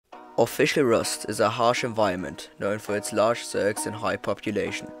Official Rust is a harsh environment known for its large zergs and high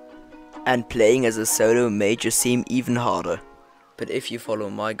population, and playing as a solo may just seem even harder. But if you follow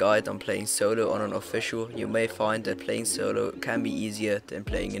my guide on playing solo on an official, you may find that playing solo can be easier than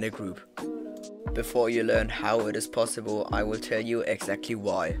playing in a group. Before you learn how it is possible, I will tell you exactly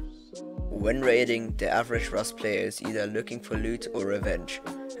why. When raiding, the average Rust player is either looking for loot or revenge,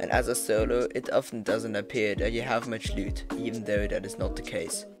 and as a solo it often doesn't appear that you have much loot, even though that is not the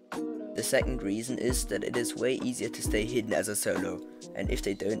case. The second reason is that it is way easier to stay hidden as a solo, and if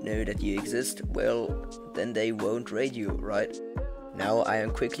they don't know that you exist, well, then they won't raid you, right? Now I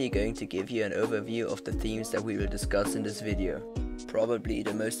am quickly going to give you an overview of the themes that we will discuss in this video. Probably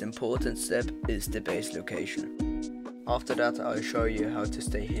the most important step is the base location. After that I'll show you how to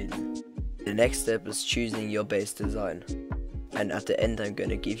stay hidden. The next step is choosing your base design. And at the end I'm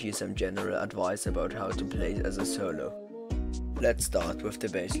gonna give you some general advice about how to play as a solo. Let's start with the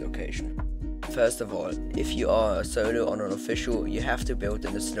base location. First of all, if you are a solo on an official, you have to build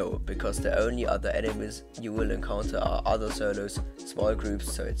in the snow, because the only other enemies you will encounter are other solos, small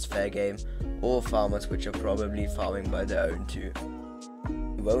groups, so it's fair game, or farmers which are probably farming by their own too.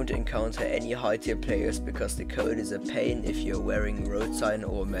 You won't encounter any high tier players because the code is a pain if you're wearing road sign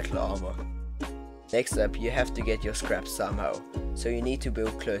or metal armor. Next up, you have to get your scraps somehow, so you need to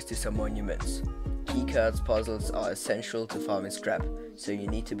build close to some monuments. Keycards puzzles are essential to farming scrap, so you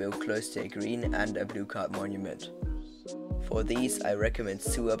need to build close to a green and a blue card monument. For these I recommend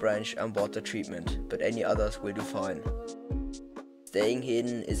sewer branch and water treatment, but any others will do fine. Staying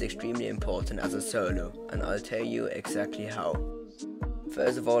hidden is extremely important as a solo, and I'll tell you exactly how.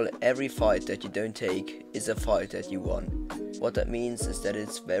 First of all, every fight that you don't take is a fight that you won. What that means is that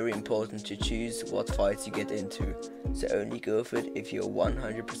it's very important to choose what fights you get into, so only go for it if you're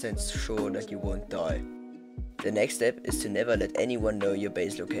 100% sure that you won't die. The next step is to never let anyone know your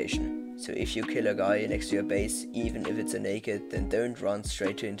base location. So if you kill a guy next to your base, even if it's a naked, then don't run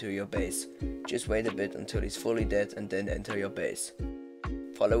straight into your base. Just wait a bit until he's fully dead and then enter your base.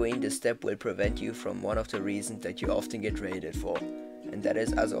 Following this step will prevent you from one of the reasons that you often get raided for, and that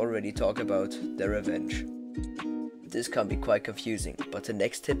is, as already talked about, the revenge. This can be quite confusing, but the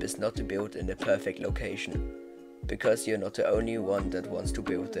next tip is not to build in the perfect location, because you're not the only one that wants to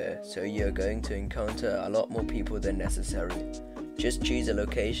build there, so you're going to encounter a lot more people than necessary. Just choose a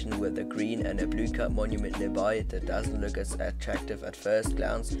location with a green and a blue card monument nearby that doesn't look as attractive at first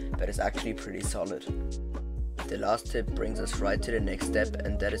glance, but is actually pretty solid. The last tip brings us right to the next step,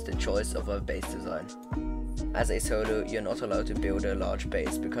 and that is the choice of a base design. As a solo, you're not allowed to build a large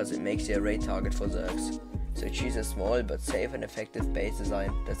base because it makes you a raid target for zergs. So choose a small but safe and effective base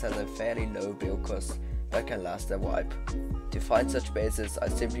design that has a fairly low build cost but can last a wipe. To find such bases, I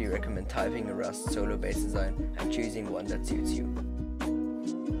simply recommend typing a Rust solo base design and choosing one that suits you.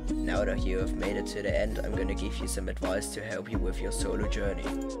 Now that you have made it to the end, I'm gonna give you some advice to help you with your solo journey.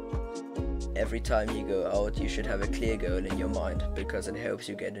 Every time you go out, you should have a clear goal in your mind, because it helps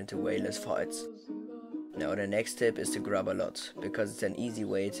you get into way less fights. Now the next tip is to grab a lot, because it's an easy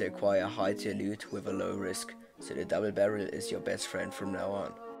way to acquire high tier loot with a low risk, so the double barrel is your best friend from now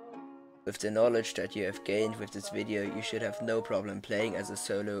on. With the knowledge that you have gained with this video, you should have no problem playing as a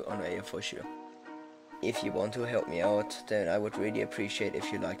solo on a official. If you want to help me out, then I would really appreciate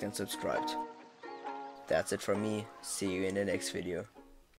if you liked and subscribed. That's it from me, see you in the next video.